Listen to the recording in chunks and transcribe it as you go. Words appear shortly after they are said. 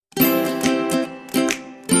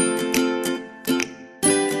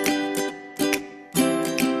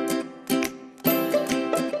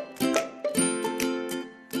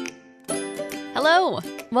Hello!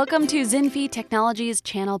 Welcome to ZINFI Technologies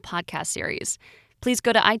channel podcast series. Please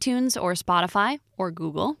go to iTunes or Spotify or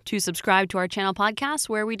Google to subscribe to our channel podcast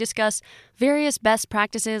where we discuss various best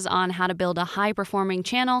practices on how to build a high-performing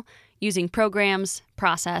channel using programs,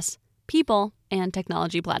 process, people, and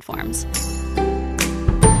technology platforms.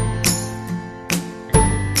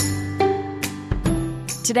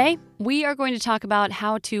 Today, we are going to talk about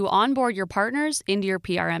how to onboard your partners into your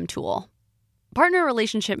PRM tool. Partner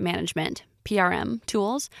Relationship Management, PRM,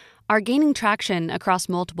 tools are gaining traction across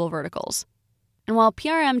multiple verticals. And while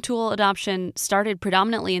PRM tool adoption started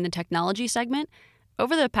predominantly in the technology segment,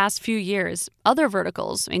 over the past few years, other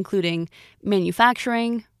verticals, including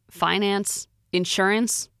manufacturing, finance,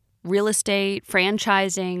 insurance, real estate,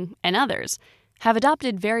 franchising, and others, have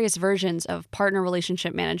adopted various versions of Partner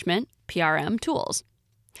Relationship Management, PRM, tools.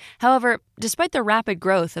 However, despite the rapid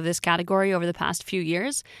growth of this category over the past few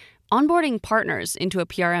years, onboarding partners into a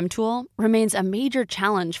PRM tool remains a major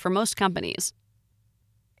challenge for most companies.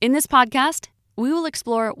 In this podcast, we will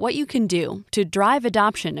explore what you can do to drive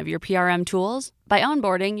adoption of your PRM tools by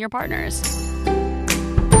onboarding your partners.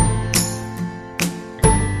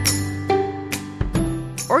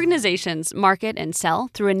 Organizations market and sell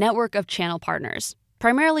through a network of channel partners,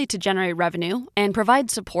 primarily to generate revenue and provide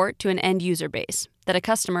support to an end user base that a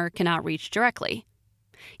customer cannot reach directly.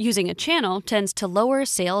 Using a channel tends to lower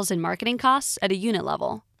sales and marketing costs at a unit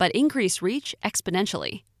level, but increase reach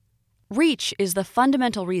exponentially. Reach is the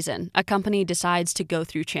fundamental reason a company decides to go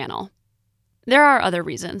through channel. There are other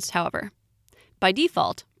reasons, however. By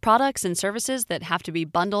default, products and services that have to be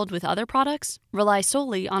bundled with other products rely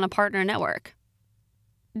solely on a partner network.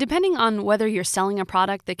 Depending on whether you're selling a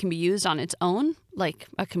product that can be used on its own, like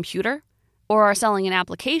a computer, or are selling an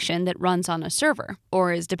application that runs on a server,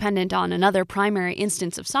 or is dependent on another primary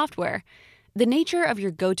instance of software, the nature of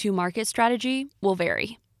your go-to market strategy will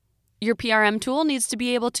vary. Your PRM tool needs to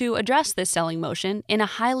be able to address this selling motion in a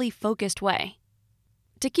highly focused way.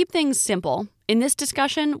 To keep things simple, in this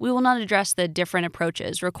discussion, we will not address the different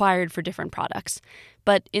approaches required for different products,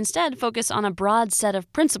 but instead focus on a broad set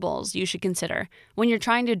of principles you should consider when you're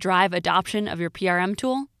trying to drive adoption of your PRM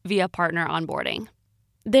tool via partner onboarding.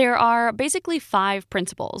 There are basically 5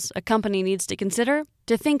 principles a company needs to consider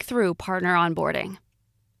to think through partner onboarding.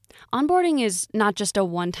 Onboarding is not just a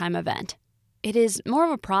one-time event. It is more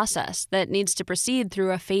of a process that needs to proceed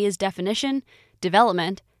through a phased definition,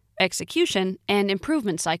 development, execution, and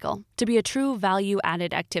improvement cycle to be a true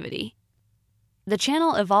value-added activity. The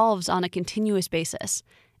channel evolves on a continuous basis,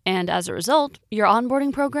 and as a result, your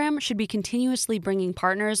onboarding program should be continuously bringing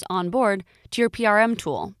partners on board to your PRM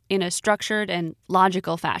tool in a structured and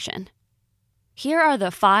logical fashion. Here are the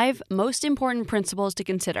 5 most important principles to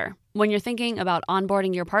consider when you're thinking about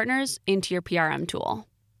onboarding your partners into your PRM tool.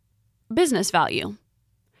 Business value.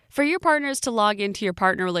 For your partners to log into your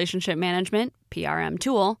Partner Relationship Management, PRM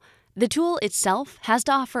tool, the tool itself has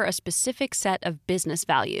to offer a specific set of business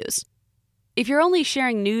values. If you're only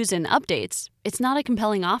sharing news and updates, it's not a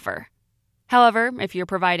compelling offer. However, if you're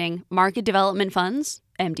providing market development funds,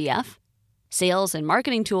 MDF, sales and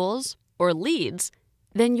marketing tools, or leads,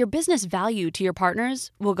 then your business value to your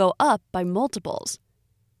partners will go up by multiples.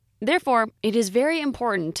 Therefore, it is very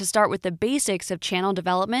important to start with the basics of channel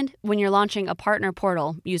development when you're launching a partner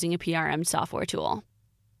portal using a PRM software tool.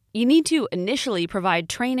 You need to initially provide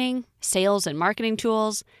training, sales and marketing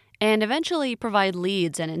tools, and eventually provide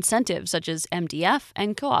leads and incentives such as MDF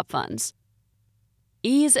and co-op funds.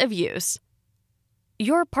 Ease of use.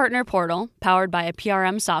 Your partner portal, powered by a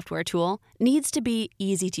PRM software tool, needs to be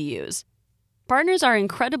easy to use. Partners are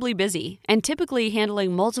incredibly busy and typically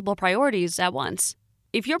handling multiple priorities at once.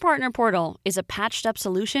 If your partner portal is a patched-up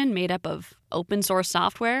solution made up of open-source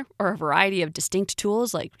software or a variety of distinct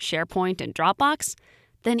tools like SharePoint and Dropbox,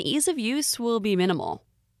 then ease of use will be minimal.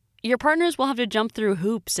 Your partners will have to jump through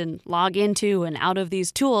hoops and log into and out of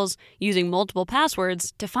these tools using multiple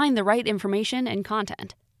passwords to find the right information and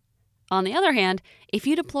content. On the other hand, if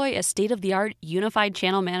you deploy a state-of-the-art unified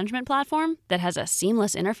channel management platform that has a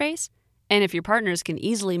seamless interface, and if your partners can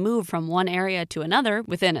easily move from one area to another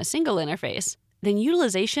within a single interface, then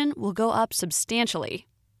utilization will go up substantially.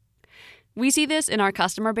 We see this in our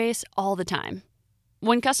customer base all the time.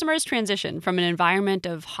 When customers transition from an environment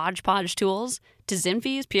of hodge-podge tools to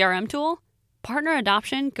ZINFI's PRM tool, partner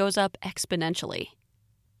adoption goes up exponentially.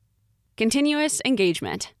 Continuous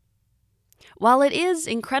engagement. While it is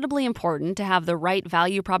incredibly important to have the right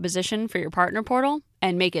value proposition for your partner portal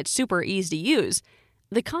and make it super easy to use,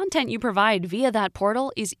 the content you provide via that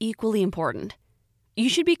portal is equally important. You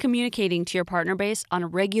should be communicating to your partner base on a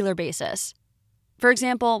regular basis. For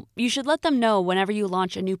example, you should let them know whenever you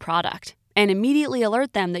launch a new product, and immediately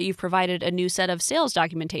alert them that you've provided a new set of sales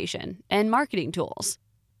documentation and marketing tools.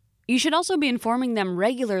 You should also be informing them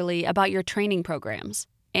regularly about your training programs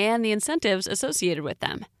and the incentives associated with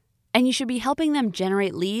them. And you should be helping them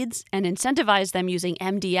generate leads and incentivize them using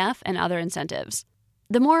MDF and other incentives.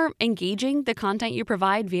 The more engaging the content you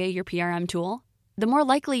provide via your PRM tool, the more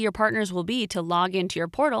likely your partners will be to log into your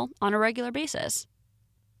portal on a regular basis.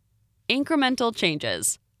 Incremental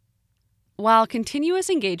changes. While continuous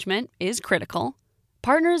engagement is critical,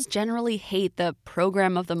 partners generally hate the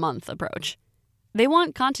program of the month approach. They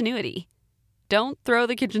want continuity. Don't throw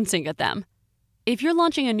the kitchen sink at them. If you're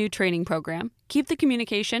launching a new training program, keep the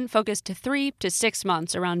communication focused to 3 to 6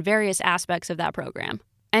 months around various aspects of that program,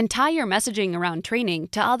 and tie your messaging around training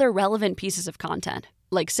to other relevant pieces of content,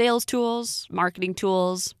 like sales tools, marketing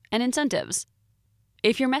tools, and incentives.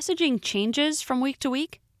 If your messaging changes from week to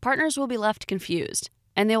week, partners will be left confused,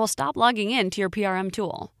 and they will stop logging in to your PRM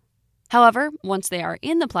tool. However, once they are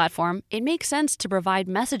in the platform, it makes sense to provide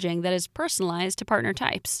messaging that is personalized to partner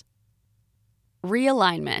types.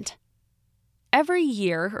 Realignment. Every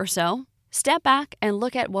year or so, step back and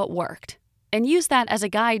look at what worked, and use that as a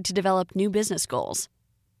guide to develop new business goals.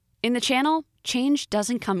 In the channel, change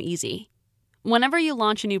doesn't come easy. Whenever you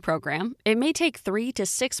launch a new program, it may take 3 to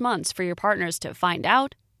 6 months for your partners to find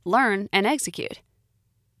out, learn, and execute.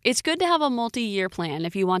 It's good to have a multi-year plan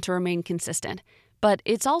if you want to remain consistent, but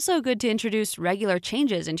it's also good to introduce regular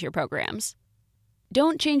changes into your programs.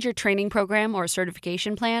 Don't change your training program or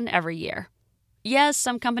certification plan every year. Yes,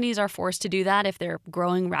 some companies are forced to do that if they're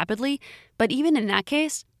growing rapidly, but even in that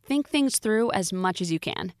case, think things through as much as you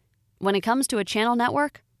can. When it comes to a channel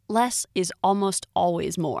network, less is almost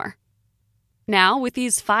always more. Now, with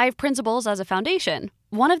these 5 principles as a foundation,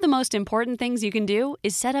 one of the most important things you can do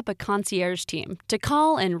is set up a concierge team to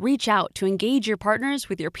call and reach out to engage your partners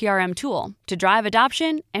with your PRM tool to drive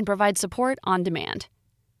adoption and provide support on demand.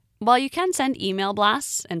 While you can send email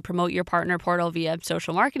blasts and promote your partner portal via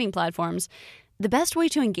social marketing platforms, the best way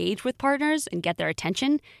to engage with partners and get their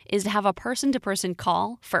attention is to have a person-to-person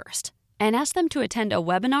call first and ask them to attend a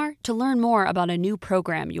webinar to learn more about a new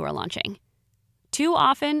program you are launching. Too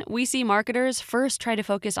often, we see marketers first try to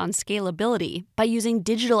focus on scalability by using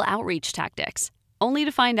digital outreach tactics, only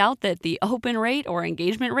to find out that the open rate or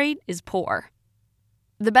engagement rate is poor.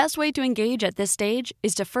 The best way to engage at this stage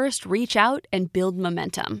is to first reach out and build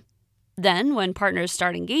momentum. Then, when partners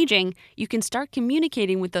start engaging, you can start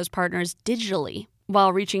communicating with those partners digitally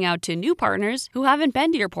while reaching out to new partners who haven't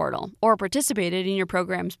been to your portal or participated in your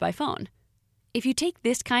programs by phone. If you take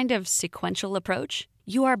this kind of sequential approach,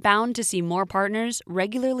 you are bound to see more partners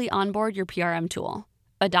regularly onboard your PRM tool,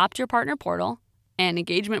 adopt your partner portal, and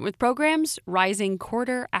engagement with programs rising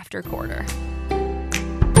quarter after quarter.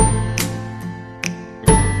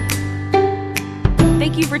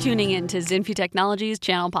 Thank you for tuning in to ZINFI Technologies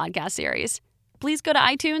channel podcast series. Please go to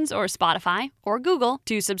iTunes or Spotify or Google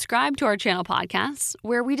to subscribe to our channel podcasts,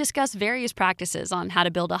 where we discuss various practices on how to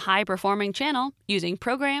build a high-performing channel using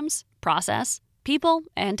programs, process, people,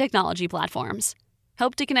 and technology platforms.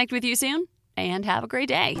 Hope to connect with you soon, and have a great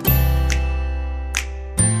day.